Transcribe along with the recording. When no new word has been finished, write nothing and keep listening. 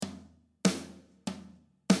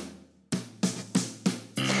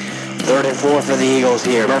Third and 4 for the Eagles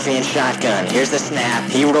here. Murphy in shotgun. Here's the snap.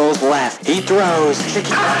 He rolls left. He throws.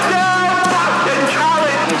 Touchdown! Boston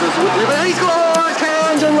College! He scores!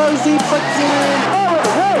 Cangelosi puts it in.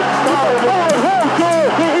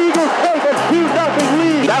 The Eagles take a 2-0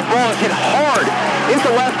 lead. That ball is hit hard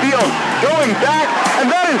into left field. Going back,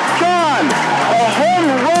 and that is gone. A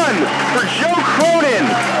home run for Joe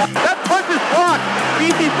Cronin. That punt is blocked.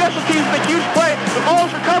 BC special teams make huge play. The ball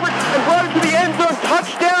is recovered and brought into the end zone.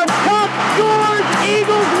 Touchdown. Top scores.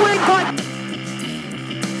 Eagles win.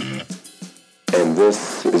 And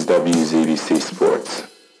this is WZBC Sports.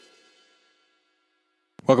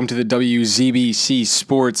 Welcome to the WZBC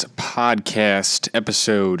Sports Podcast,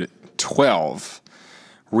 episode 12.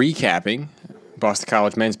 Recapping Boston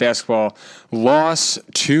College men's basketball loss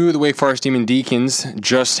to the Wake Forest Demon Deacons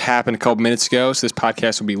just happened a couple minutes ago, so this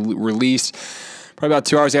podcast will be released probably about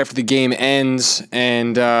 2 hours after the game ends,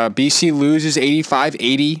 and BC loses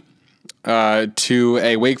 85-80 to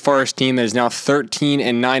a Wake Forest team that is now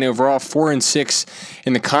 13-9 overall, 4-6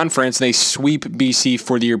 in the conference. They sweep BC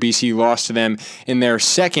for the year. BC lost to them in their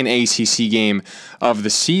second ACC game of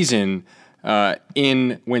the season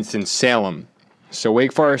in Winston-Salem. So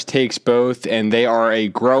Wake Forest takes both, and they are a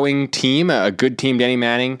growing team, a good team. Danny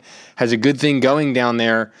Manning has a good thing going down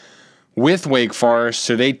there with Wake Forest,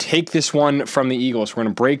 so they take this one from the Eagles. We're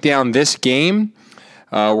going to break down this game.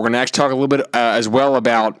 We're going to actually talk a little bit as well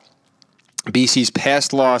about BC's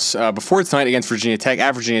past loss before tonight against Virginia Tech,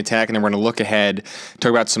 at Virginia Tech, and then we're going to look ahead, talk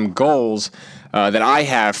about some goals that I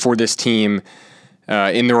have for this team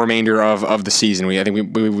in the remainder of the season. I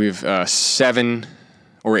think we've 7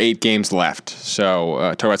 or 8 games left,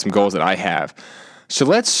 so talk about some goals that I have. So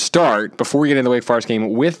let's start, before we get into the Wake Forest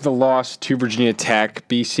game, with the loss to Virginia Tech.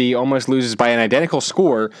 BC almost loses by an identical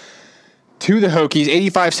score to the Hokies,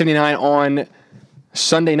 85-79 on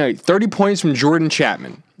Sunday night. 30 points from Jordan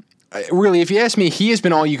Chapman. Really, if you ask me, he has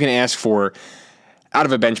been all you can ask for out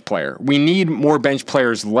of a bench player. We need more bench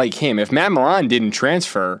players like him. If Matt Milan didn't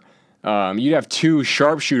transfer, you'd have 2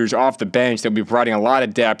 sharpshooters off the bench that would be providing a lot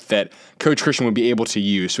of depth that Coach Christian would be able to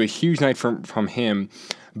use. So a huge night from him.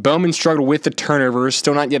 Bowman struggled with the turnovers,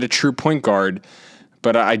 still not yet a true point guard,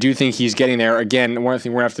 but I do think he's getting there. Again, one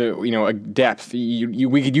thing we're going to have to, a depth.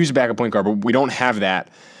 We could use a backup point guard, but we don't have that.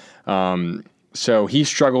 So he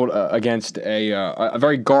struggled against a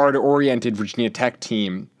very guard-oriented Virginia Tech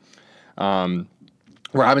team.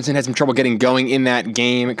 Robinson had some trouble getting going in that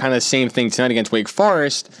game. Kind of the same thing tonight against Wake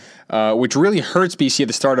Forest, which really hurts BC at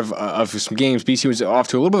the start of some games. BC was off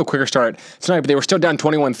to a little bit of a quicker start tonight, but they were still down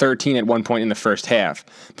 21-13 at one point in the first half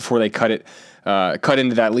before they cut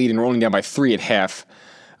into that lead and rolling down by 3 at half.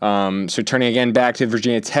 So turning again back to the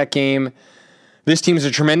Virginia Tech game, this team has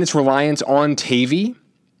a tremendous reliance on Tavy.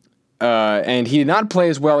 And he did not play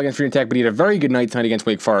as well against Virginia Tech, but he had a very good night tonight against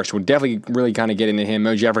Wake Forest. We'll definitely really kind of get into him.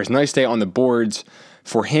 Mo Jeffers, nice day on the boards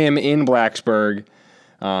for him in Blacksburg.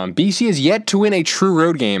 BC has yet to win a true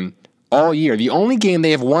road game all year. The only game they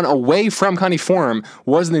have won away from Conte Forum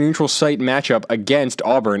was the neutral site matchup against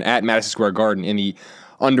Auburn at Madison Square Garden in the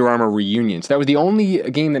Under Armour reunion. So that was the only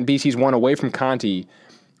game that BC's won away from Conte.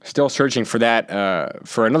 Still searching for that,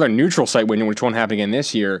 for another neutral site win, which won't happen again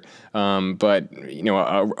this year. But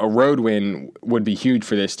a road win would be huge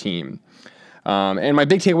for this team. And my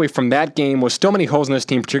big takeaway from that game was still many holes in this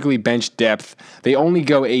team, particularly bench depth. They only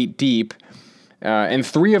go 8 deep. And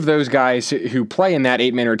 3 of those guys who play in that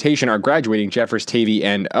 8-man rotation are graduating, Jeffers, Tavy,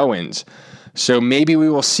 and Owens. So maybe we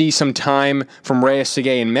will see some time from Reyes,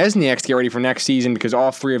 Segay, and Mesniak to get ready for next season, because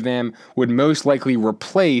all 3 of them would most likely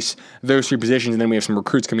replace those 3 positions, and then we have some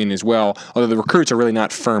recruits coming in as well, although the recruits are really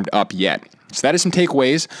not firmed up yet. So that is some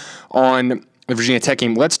takeaways on the Virginia Tech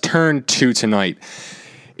game. Let's turn to tonight.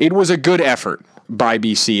 It was a good effort by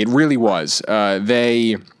BC. It really was.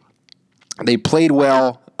 They played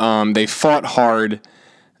well. They fought hard.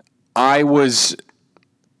 I was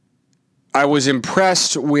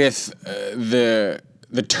impressed with the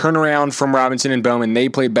turnaround from Robinson and Bowman. They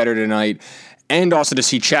played better tonight. And also to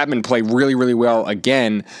see Chapman play really, really well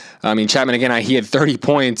again. I mean, Chapman, again, he had 30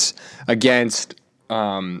 points against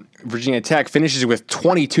Virginia Tech. Finishes with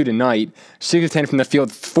 22 tonight. 6 of 10 from the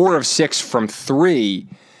field, 4 of 6 from 3.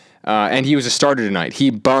 And he was a starter tonight. He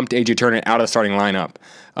bumped A.J. Turner out of the starting lineup.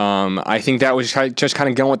 I think that was just kind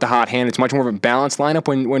of going with the hot hand. It's much more of a balanced lineup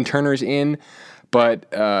when Turner's in. But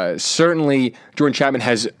certainly Jordan Chapman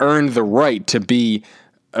has earned the right to be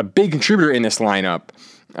a big contributor in this lineup,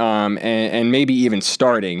 and maybe even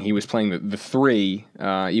starting. He was playing the 3,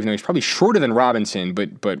 even though he's probably shorter than Robinson,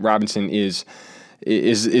 but Robinson is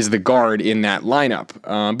the guard in that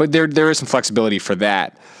lineup. But there is some flexibility for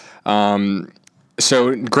that.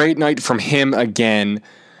 So great night from him again.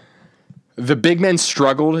 The big men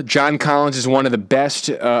struggled. John Collins is one of the best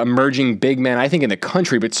emerging big men, I think, in the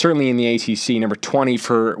country, but certainly in the ACC, number 20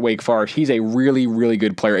 for Wake Forest. He's a really, really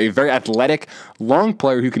good player, a very athletic, long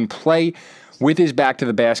player who can play with his back to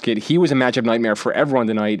the basket. He was a matchup nightmare for everyone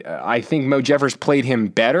tonight. I think Mo Jeffers played him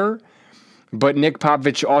better, but Nick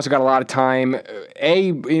Popovich also got a lot of time.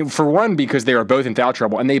 For one, because they were both in foul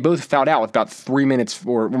trouble, and they both fouled out with about 3 minutes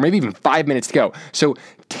or maybe even 5 minutes to go. So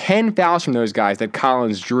 10 fouls from those guys that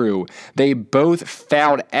Collins drew. They both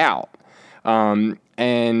fouled out, so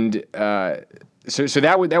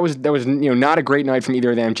that was not a great night from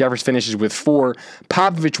either of them. Jeffers finishes with 4,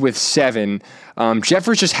 Popovich with 7.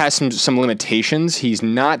 Jeffers just has some limitations. He's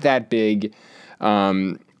not that big.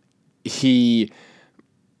 He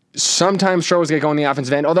sometimes struggles to get going on the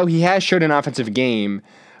offensive end, although he has showed an offensive game.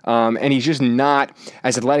 And he's just not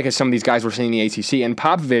as athletic as some of these guys we're seeing in the ACC. And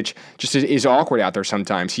Popovich just is awkward out there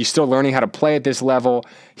sometimes. He's still learning how to play at this level.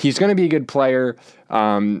 He's going to be a good player,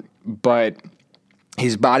 but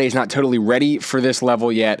his body is not totally ready for this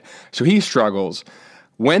level yet, so he struggles.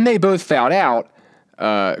 When they both fouled out,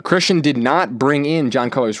 Christian did not bring in John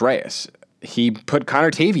Carlos Reyes. He put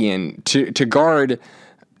Connor Tavey in to guard.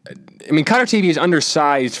 I mean, Connor Tavey is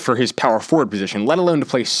undersized for his power forward position, let alone to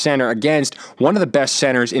play center against one of the best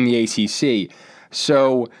centers in the ACC.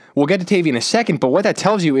 So we'll get to Tavey in a second, but what that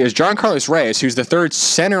tells you is John Carlos Reyes, who's the third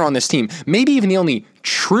center on this team, maybe even the only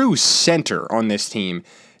true center on this team,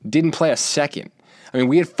 didn't play a second. I mean,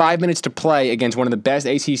 we had 5 minutes to play against one of the best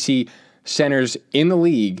ACC centers in the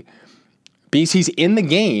league. BC's in the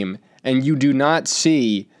game, and you do not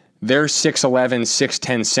see their 6'11",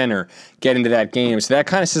 6'10" center get into that game. So that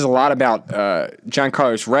kind of says a lot about John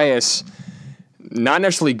Carlos Reyes. Not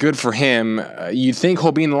necessarily good for him. You'd think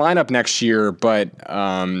he'll be in the lineup next year, but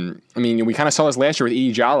I mean, we kind of saw this last year with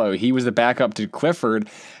Edie Jallo. He was the backup to Clifford,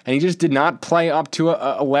 and he just did not play up to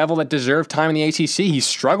a level that deserved time in the ACC. He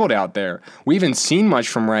struggled out there. We haven't seen much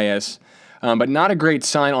from Reyes, but not a great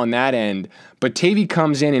sign on that end. But Tavey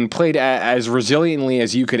comes in and played as resiliently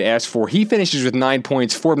as you could ask for. He finishes with 9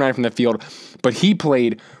 points, 4 of 9 from the field, but he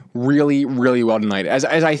played really, really well tonight. As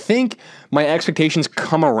I think my expectations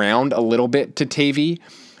come around a little bit to Tavey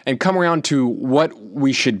and come around to what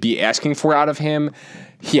we should be asking for out of him.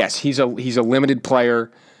 Yes, he's a limited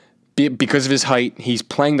player because of his height. He's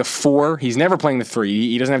playing the 4. He's never playing the 3.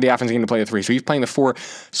 He doesn't have the offensive game to play the 3, so he's playing the 4,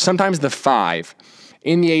 sometimes the 5.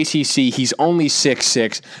 In the ACC, he's only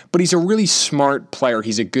 6'6", but he's a really smart player.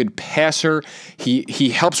 He's a good passer. He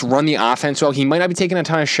helps run the offense well. He might not be taking a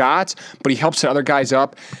ton of shots, but he helps set other guys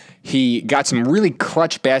up. He got some really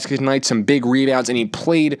clutch baskets tonight, some big rebounds, and he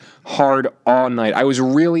played hard all night. I was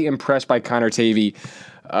really impressed by Connor Tavey.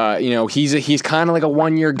 He's kind of like a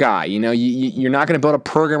one-year guy. You're not going to build a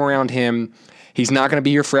program around him. He's not going to be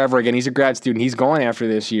here forever again. He's a grad student. He's going after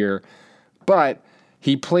this year, but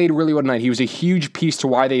he played really well tonight. He was a huge piece to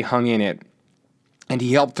why they hung in it, and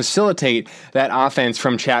he helped facilitate that offense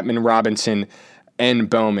from Chapman, Robinson, and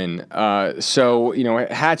Bowman. So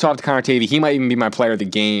hats off to Connor Tavey. He might even be my player of the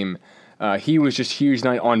game. He was just huge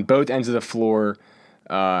tonight on both ends of the floor.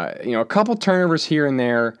 A couple turnovers here and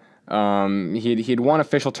there. He had one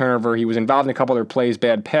official turnover. He was involved in a couple other plays,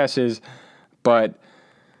 bad passes, but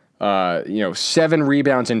 7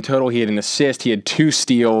 rebounds in total. He had an assist. He had 2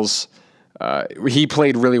 steals. He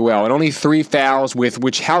played really well, and only 3 fouls. With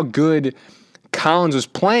which, how good Collins was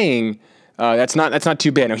playing, that's not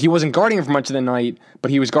too bad. Now, he wasn't guarding him for much of the night, but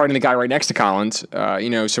he was guarding the guy right next to Collins.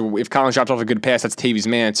 So if Collins drops off a good pass, that's Tavey's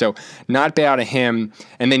man. So not bad out of him.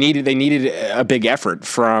 And they needed a big effort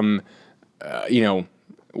from their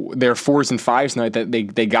 4s and 5s tonight. That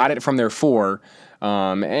they got it from their 4,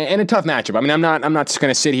 and a tough matchup. I mean, I'm not just going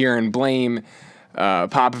to sit here and blame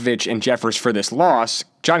Popovich and Jeffers for this loss.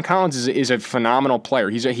 John Collins is a phenomenal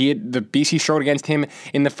player. The BC struggled against him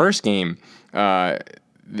in the first game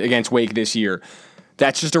against Wake this year.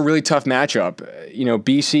 That's just a really tough matchup.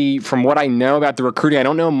 BC, from what I know about the recruiting, I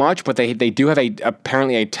don't know much, but they do have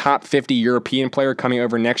apparently a top 50 European player coming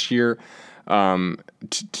over next year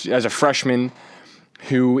as a freshman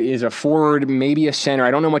who is a forward, maybe a center.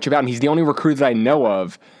 I don't know much about him. He's the only recruit that I know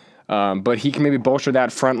of. But he can maybe bolster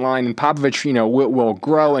that front line, and Popovich, will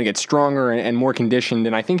grow and get stronger and more conditioned,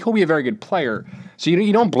 and I think he'll be a very good player. So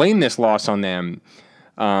you don't blame this loss on them,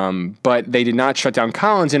 but they did not shut down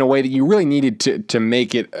Collins in a way that you really needed to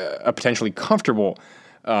make it a potentially comfortable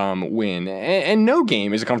win. And no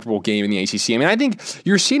game is a comfortable game in the ACC. I mean, I think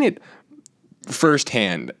you're seeing it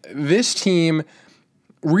firsthand. This team,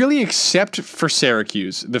 really, except for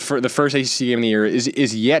Syracuse, the first ACC game of the year,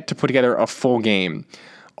 is yet to put together a full game.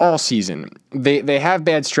 All season. They have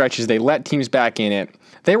bad stretches. They let teams back in it.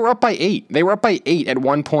 They were up by 8. They were up by 8 at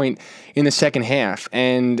one point in the second half.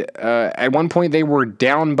 And at one point they were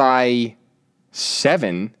down by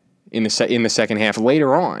 7 in the second half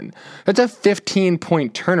later on. That's a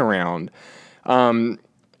 15-point turnaround.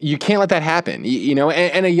 You can't let that happen.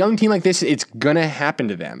 And a young team like this, it's going to happen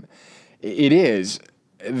to them. It is.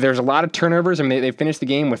 There's a lot of turnovers. I mean, they finished the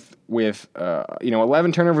game with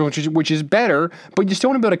 11 turnovers, which is better, but you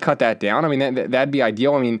still want to be able to cut that down. I mean, that'd be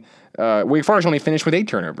ideal. I mean, Wake Forest only finished with 8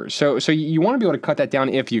 turnovers, so you want to be able to cut that down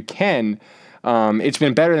if you can. It's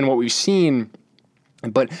been better than what we've seen,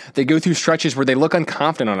 but they go through stretches where they look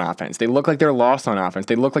unconfident on offense. They look like they're lost on offense.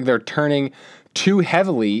 They look like they're turning too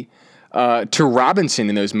heavily to Robinson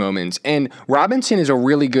in those moments. And Robinson is a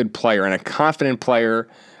really good player and a confident player.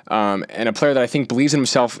 And a player that I think believes in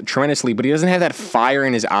himself tremendously, but he doesn't have that fire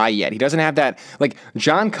in his eye yet. He doesn't have that, like,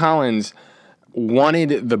 John Collins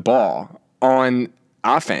wanted the ball on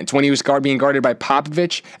offense when he was being guarded by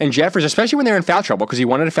Popovich and Jeffers, especially when they were in foul trouble, because he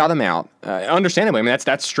wanted to foul them out. Understandably, I mean,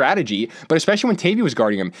 that's strategy, but especially when Tavy was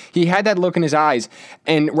guarding him, he had that look in his eyes,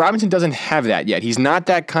 and Robinson doesn't have that yet. He's not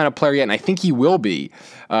that kind of player yet, and I think he will be.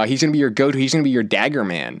 He's going to be your go-to. He's going to be your dagger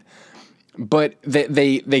man. But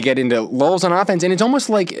they get into lulls on offense, and it's almost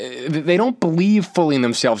like they don't believe fully in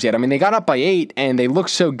themselves yet. I mean, they got up by 8, and they look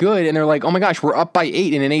so good, and they're like, oh my gosh, we're up by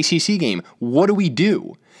 8 in an ACC game. What do we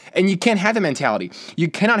do? And you can't have that mentality. You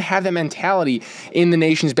cannot have that mentality in the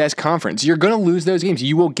nation's best conference. You're going to lose those games.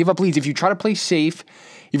 You will give up leads. If you try to play safe,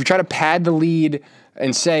 if you try to pad the lead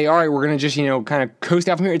and say, all right, we're going to just, kind of coast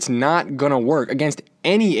out from here, it's not going to work against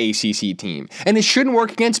any ACC team. And it shouldn't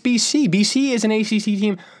work against BC. BC is an ACC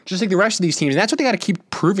team just like the rest of these teams. And that's what they got to keep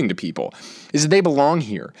proving to people, is that they belong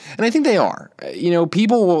here. And I think they are.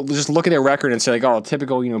 People will just look at their record and say, like, oh,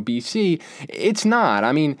 typical, BC. It's not.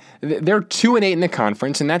 I mean, they're 2-8 in the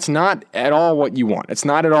conference, and that's not at all what you want. It's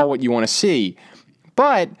not at all what you want to see.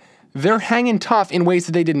 But they're hanging tough in ways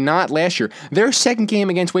that they did not last year. Their second game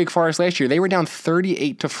against Wake Forest last year, they were down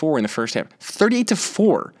 38-4 in the first half.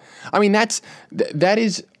 38-4. I mean, that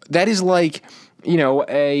is like,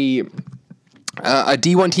 a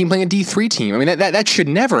D1 team playing a D3 team. I mean, that should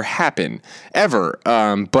never happen, ever.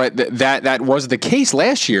 But that was the case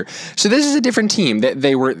last year. So this is a different team.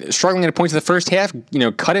 They were struggling at points in the first half,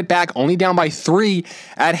 cut it back, only down by 3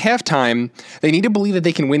 at halftime. They need to believe that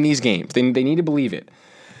they can win these games. They need to believe it.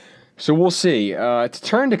 So we'll see. To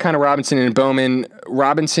turn to kind of Robinson and Bowman,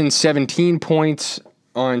 Robinson 17 points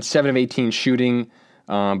on 7 of 18 shooting,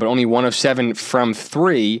 but only 1 of 7 from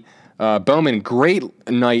 3. Bowman, great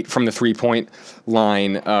night from the 3-point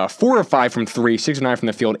line, 4 of 5 from 3, 6 of 9 from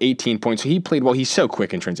the field, 18 points. So he played well. He's so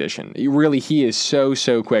quick in transition. He is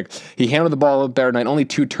so quick. He handled the ball a little better tonight, only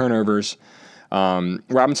 2 turnovers.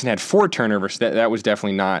 Robinson had 4 turnovers. That was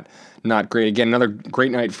definitely not great. Again, another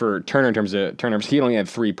great night for Turner in terms of turnovers. He only had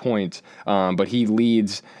 3 points, but he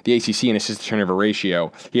leads the ACC in assist-to-turnover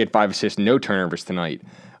ratio. He had 5 assists, no turnovers tonight.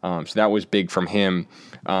 So that was big from him.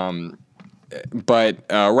 But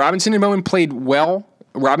Robinson and Bowman played well.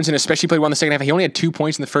 Robinson especially played well in the second half. He only had 2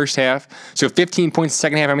 points in the first half, so 15 points in the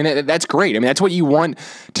second half. I mean, that's great. I mean, that's what you want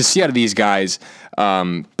to see out of these guys.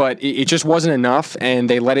 But it just wasn't enough, and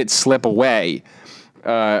they let it slip away.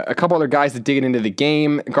 A couple other guys that did get into the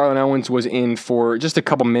game. Garland Owens was in for just a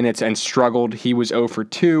couple minutes and struggled. He was 0 for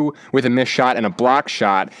 2 with a missed shot and a block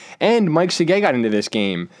shot. And Mike Segay got into this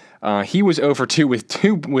game. He was 0 for 2 with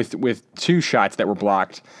two shots that were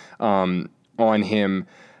blocked on him.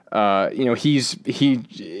 It's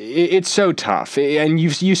so tough, and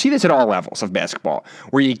you see this at all levels of basketball,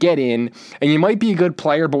 where you get in and you might be a good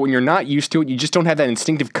player, but when you're not used to it, you just don't have that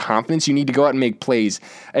instinctive confidence. You need to go out and make plays,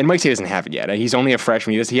 and Mike Segay doesn't have it yet. He's only a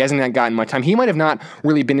freshman. He hasn't gotten much time. He might have not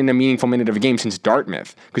really been in a meaningful minute of a game since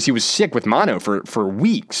Dartmouth, because he was sick with mono for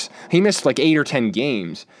weeks. He missed like 8 or 10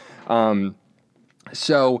 games.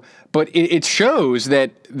 But it shows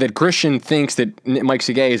that Christian thinks that Mike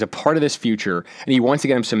Segay is a part of this future, and he wants to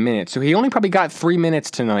get him some minutes. So he only probably got 3 minutes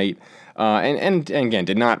tonight, and again,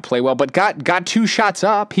 did not play well, but got 2 shots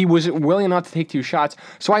up. He was willing enough to take 2 shots,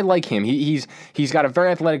 so I like him. He's got a very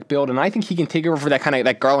athletic build, and I think he can take over for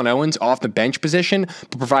that Garland Owens off the bench position,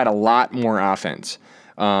 but provide a lot more offense.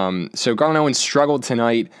 So Garland Owens struggled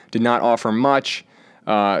tonight, did not offer much.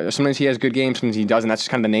 Sometimes he has good games, sometimes he doesn't. That's just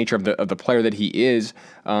kind of the nature of the player that he is.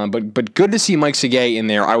 But good to see Mike Segay in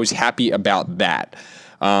there. I was happy about that.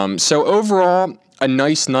 So overall, a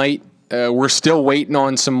nice night. We're still waiting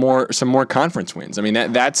on some more conference wins. I mean,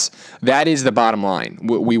 that is the bottom line.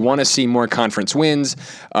 We want to see more conference wins.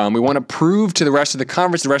 We want to prove to the rest of the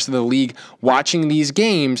conference, the rest of the league, watching these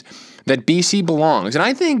games, that BC belongs. And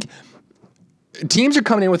I think teams are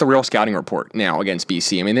coming in with a real scouting report now against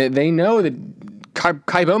BC. I mean, they know that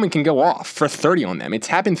Kai Bowman can go off for 30 on them. It's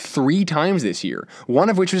happened 3 times this year, one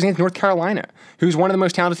of which was against North Carolina, who's one of the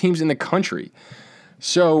most talented teams in the country.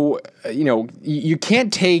 So, you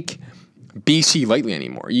can't take BC lightly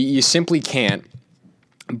anymore. You simply can't.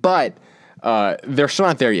 But they're still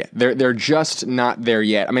not there yet. They're just not there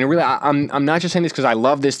yet. I mean, really, I'm not just saying this because I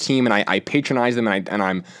love this team and I patronize them and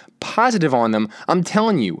I'm positive on them. I'm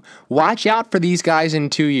telling you, watch out for these guys in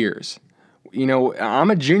 2 years.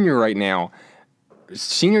 I'm a junior right now. My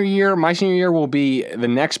senior year will be the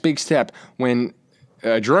next big step when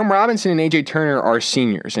Jerome Robinson and A.J. Turner are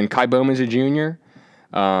seniors and Kai Bowman's a junior.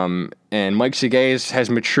 And Mike Segay has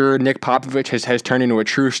matured. Nick Popovich has turned into a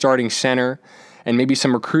true starting center. And maybe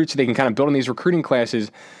some recruits they can kind of build in these recruiting classes.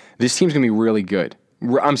 This team's going to be really good.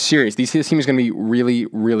 I'm serious. This team is going to be really,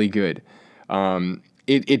 really good.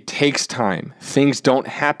 It takes time. Things don't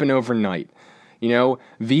happen overnight.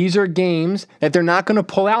 These are games that they're not going to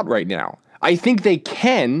pull out right now. I think they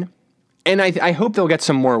can, and I hope they'll get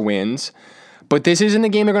some more wins. But this isn't a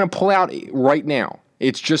game they're going to pull out right now.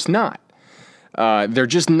 It's just not. They're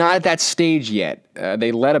just not at that stage yet.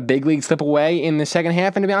 They let a big lead slip away in the second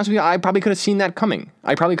half, and to be honest with you, I probably could have seen that coming.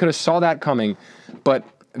 I probably could have saw that coming, but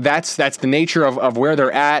that's the nature of where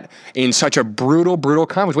they're at in such a brutal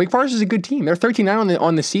conference. Wake Forest is a good team. They're 13-9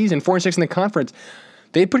 on the season, 4-6 in the conference.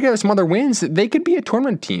 They put together some other wins. They could be a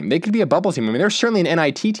tournament team. They could be a bubble team. I mean, they're certainly an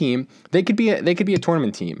NIT team. They could be a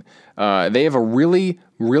tournament team. They have a really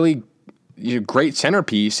great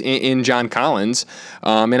centerpiece in John Collins,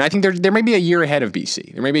 and I think there may be a year ahead of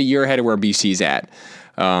BC. There may be a year ahead of where BC's at.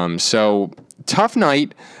 So tough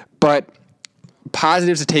night, but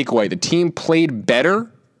positives to take away. The team played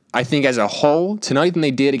better, I think, as a whole tonight than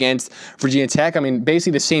they did against Virginia Tech. I mean,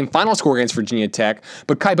 basically the same final score against Virginia Tech,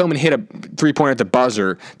 but Kai Bowman hit a 3-pointer at the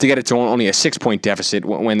buzzer to get it to only a 6-point deficit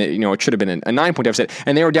when it should have been a 9-point deficit,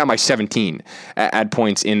 and they were down by 17 at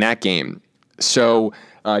points in that game. So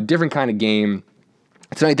different kind of game.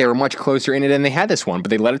 Tonight they were much closer in it, and they had this one, but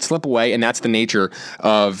they let it slip away, and that's the nature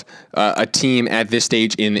of a team at this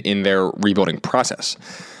stage in their rebuilding process.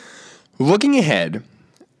 Looking ahead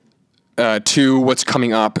to what's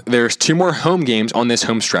coming up, there's 2 more home games on this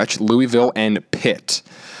home stretch, Louisville and Pitt.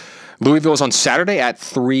 Louisville is on Saturday at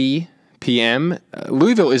 3 p.m.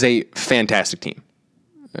 Louisville is a fantastic team.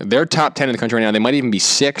 They're top 10 in the country right now. They might even be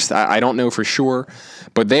 6th. I don't know for sure,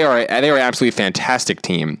 but they are absolutely a fantastic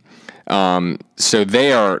team. So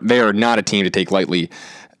they are not a team to take lightly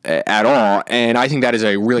at all, and I think that is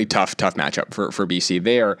a really tough matchup for BC.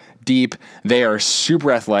 They are deep, they are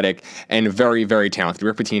super athletic, and very, very talented.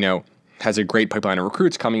 Rick Pitino has a great pipeline of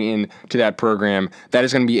recruits coming in to that program. That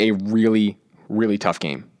is going to be a really, really tough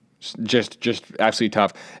game. Just absolutely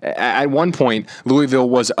tough. At one point, Louisville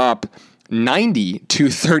was up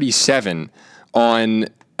 90-37 on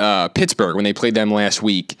Pittsburgh when they played them last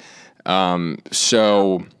week.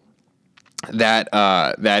 So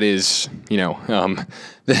that is,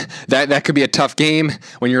 that could be a tough game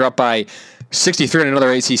when you're up by 63 in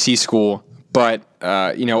another ACC school. But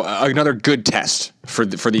another good test for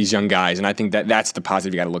these young guys, and I think that's the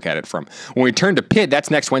positive you got to look at it from. When we turn to Pitt,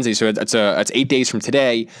 that's next Wednesday, so that's 8 days from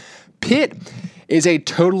today. Pitt is a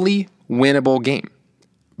totally winnable game.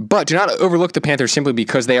 But do not overlook the Panthers simply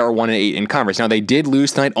because they are 1-8 in conference. Now, they did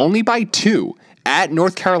lose tonight only by 2 at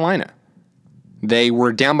North Carolina. They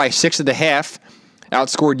were down by 6 at the half,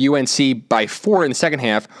 outscored UNC by 4 in the second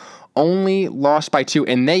half, only lost by 2,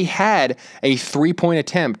 and they had a 3-point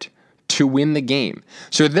attempt to win the game.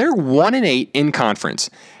 So they're 1-8 in conference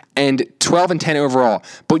and 12-10 overall.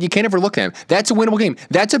 But you can't overlook them. That's a winnable game.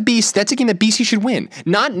 That's a game that BC should win.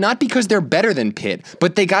 Not because they're better than Pitt,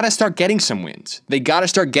 but they got to start getting some wins.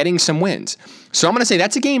 So I'm going to say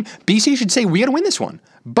that's a game BC should say, we got to win this one.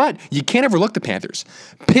 But you can't overlook the Panthers.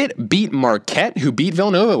 Pitt beat Marquette, who beat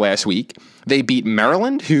Villanova last week. They beat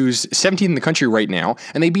Maryland, who's 17th in the country right now,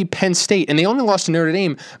 and they beat Penn State, and they only lost to Notre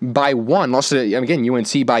Dame by 1. Lost to, again,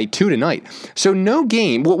 UNC by 2 tonight. So no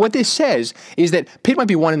game. What this says is that Pitt might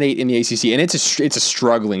be 1-8 in the ACC, and it's a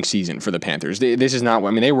struggling season for the Panthers. This is not.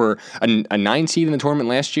 I mean, they were a 9 seed in the tournament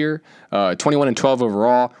last year, 21-12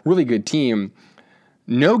 overall. Really good team.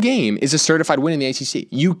 No game is a certified win in the ACC.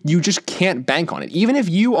 You just can't bank on it. Even if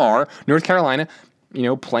you are North Carolina,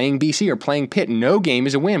 playing BC or playing Pitt, no game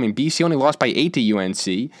is a win. I mean, BC only lost by 8 to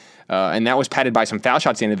UNC, and that was padded by some foul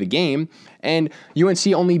shots at the end of the game. And UNC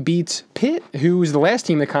only beats Pitt, who's the last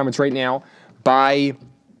team in the conference right now, by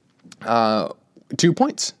 2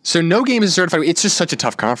 points. So no game is a certified win. It's just such a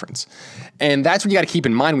tough conference. And that's what you got to keep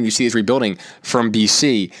in mind when you see this rebuilding from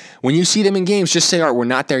BC. When you see them in games, just say, all right, we're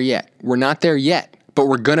not there yet. We're not there yet, but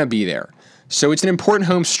we're going to be there. So it's an important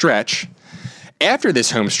home stretch. After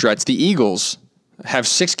this home stretch, the Eagles have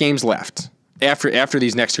 6 games left after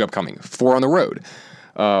these next 2 upcoming. 4 on the road.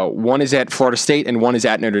 One is at Florida State and one is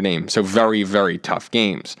at Notre Dame. So very, very tough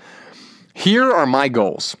games. Here are my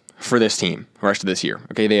goals for this team the rest of this year.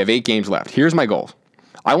 Okay, they have 8 games left. Here's my goal.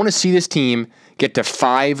 I want to see this team get to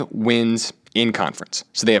 5 wins in conference.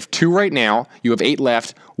 So they have 2 right now. You have 8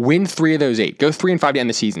 left. Win 3 of those 8. Go 3-5 to end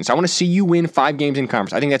the season. So I want to see you win 5 games in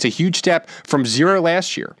conference. I think that's a huge step from 0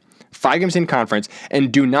 last year. 5 games in conference,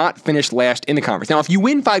 and do not finish last in the conference. Now, if you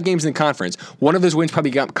win 5 games in the conference, one of those wins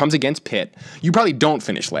probably comes against Pitt. You probably don't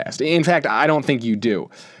finish last. In fact, I don't think you do.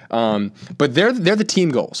 But they're the team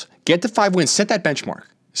goals. Get to 5 wins. Set that benchmark.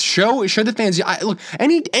 Show the fans. Look,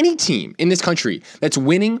 any team in this country that's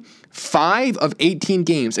winning 5 of 18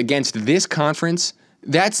 games against this conference,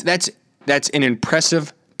 that's an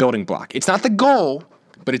impressive building block. It's not the goal,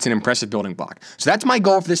 but it's an impressive building block. So that's my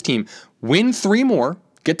goal for this team. Win 3 more.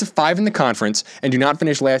 Get to 5 in the conference, and do not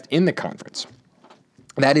finish last in the conference.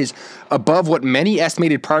 That is above what many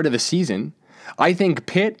estimated prior to the season. I think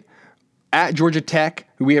Pitt, at Georgia Tech,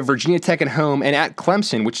 we have Virginia Tech at home, and at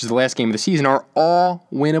Clemson, which is the last game of the season, are all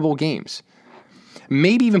winnable games.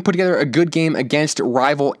 Maybe even put together a good game against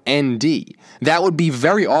rival ND. That would be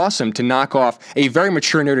very awesome to knock off a very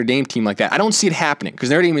mature Notre Dame team like that. I don't see it happening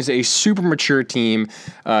because Notre Dame is a super mature team.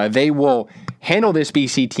 They will handle this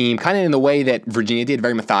BC team kind of in the way that Virginia did,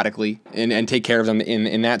 very methodically, and take care of them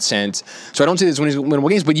in that sense. So I don't see this winnable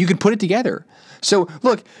games, but you could put it together. So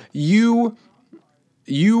look, you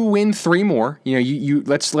win 3 more.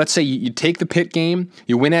 Let's say you take the Pitt game,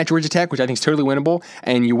 you win at Georgia Tech, which I think is totally winnable,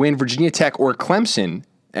 and you win Virginia Tech or Clemson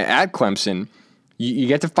at Clemson. You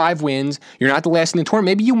get to 5 wins. You're not the last in the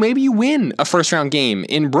tournament. Maybe you win a first round game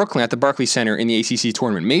in Brooklyn at the Barclays Center in the ACC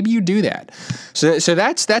tournament. Maybe you do that. So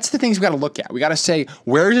that's the things we got to look at. We got to say,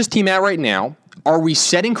 where is this team at right now? Are we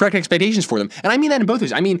setting correct expectations for them? And I mean that in both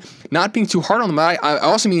ways. I mean not being too hard on them. But I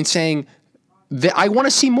also mean saying that I want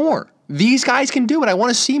to see more. These guys can do it. I want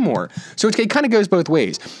to see more. So it kind of goes both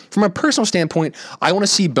ways. From a personal standpoint, I want to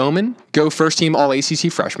see Bowman go first team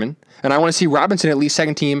All-ACC freshman, and I want to see Robinson at least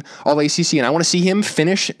second team All-ACC, and I want to see him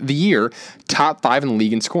finish the year top 5 in the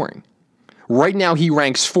league in scoring. Right now he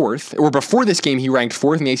ranks 4th, or before this game he ranked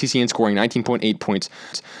 4th in the ACC in scoring, 19.8 points.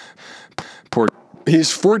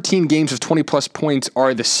 His 14 games of 20-plus points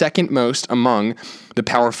are the second most among the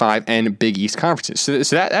Power 5 and Big East conferences.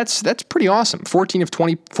 So that's pretty awesome. 14 games of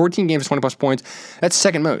 20-plus points, that's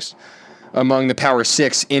second most among the Power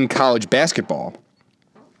 6 in college basketball.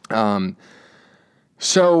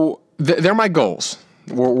 So they're my goals.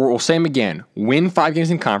 We'll say them again. Win 5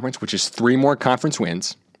 games in conference, which is 3 more conference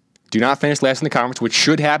wins. Do not finish last in the conference, which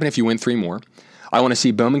should happen if you win 3 more. I want to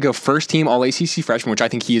see Bowman go first team All-ACC freshman, which I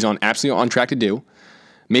think he is absolutely on track to do.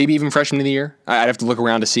 Maybe even freshman of the year. I'd have to look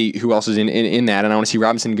around to see who else is in that. And I want to see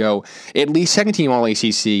Robinson go at least second team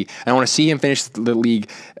All-ACC. And I want to see him finish the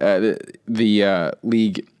league,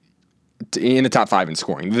 league in the top 5 in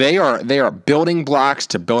scoring. They are building blocks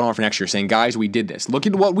to build on for next year, saying, guys, we did this. Look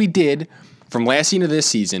at what we did from last season to this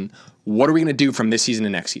season. What are we going to do from this season to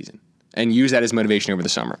next season? And use that as motivation over the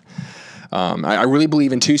summer. I really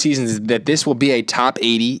believe in 2 seasons that this will be a top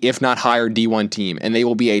 80, if not higher, D1 team, and they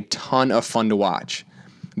will be a ton of fun to watch.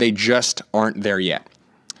 They just aren't there yet.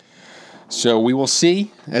 So we will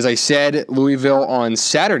see. As I said, Louisville on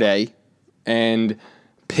Saturday, and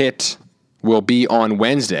Pitt will be on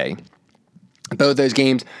Wednesday. Both those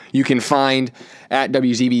games you can find at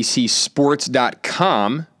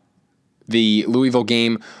WZBCSports.com. The Louisville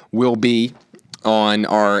game will be on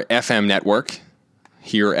our FM network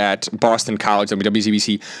here at Boston College,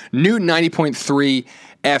 WZBC Newton 90.3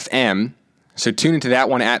 FM. So tune into that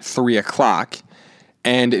one at 3 o'clock.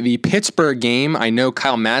 And the Pittsburgh game, I know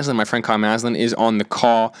my friend Kyle Maslin, is on the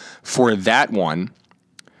call for that one.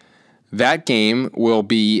 That game will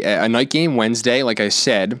be a night game Wednesday, like I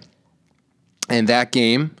said. And that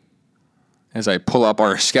game, as I pull up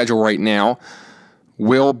our schedule right now,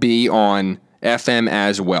 will be on FM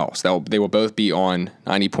as well. So they will both be on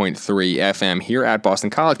 90.3 FM here at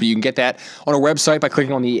Boston College. But you can get that on our website by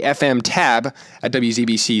clicking on the FM tab at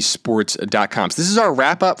WZBCSports.com. So this is our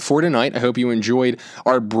wrap-up for tonight. I hope you enjoyed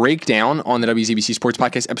our breakdown on the WZBC Sports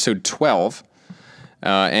Podcast, episode 12.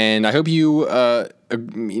 And I hope you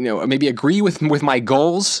maybe agree with my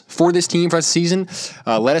goals for this team for the season.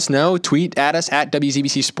 Let us know. Tweet at us at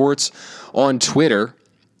WZBC Sports on Twitter.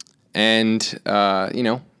 And,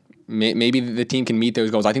 maybe the team can meet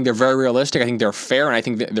those goals. I think they're very realistic. I think they're fair, and I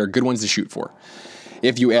think they're good ones to shoot for,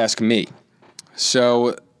 if you ask me.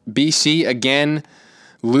 So BC, again,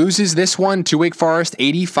 loses this one to Wake Forest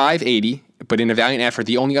 85-80. But in a valiant effort,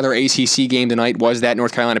 the only other ACC game tonight was that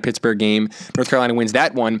North Carolina-Pittsburgh game. North Carolina wins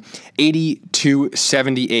that one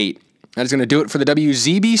 80-78. That is going to do it for the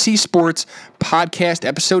WZBC Sports Podcast,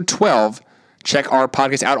 Episode 12. Check our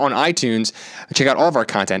podcast out on iTunes. Check out all of our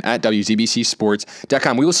content at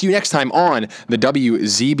WZBCSports.com. We will see you next time on the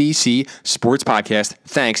WZBC Sports Podcast.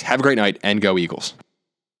 Thanks. Have a great night, and go Eagles.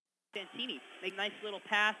 Santini make a nice little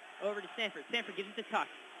pass over to Sanford. Sanford gives it to Tuck.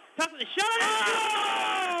 Tuck with a shot.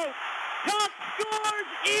 Oh! Tuck scores.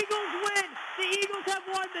 Eagles win. The Eagles have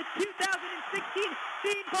won the 2016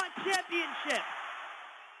 Seed Punt Championship.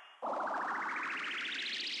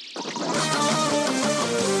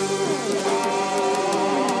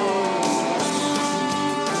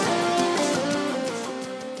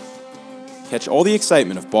 Catch all the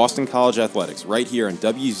excitement of Boston College athletics right here on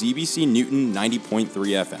WZBC Newton 90.3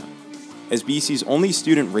 FM. As BC's only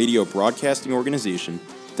student radio broadcasting organization,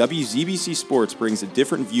 WZBC Sports brings a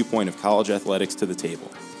different viewpoint of college athletics to the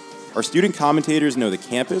table. Our student commentators know the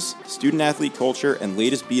campus, student-athlete culture, and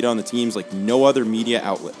latest beat on the teams like no other media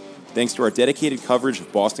outlet, thanks to our dedicated coverage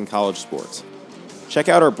of Boston College sports. Check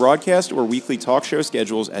out our broadcast or weekly talk show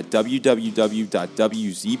schedules at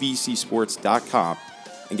www.wzbcsports.com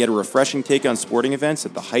and get a refreshing take on sporting events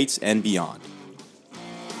at the Heights and beyond.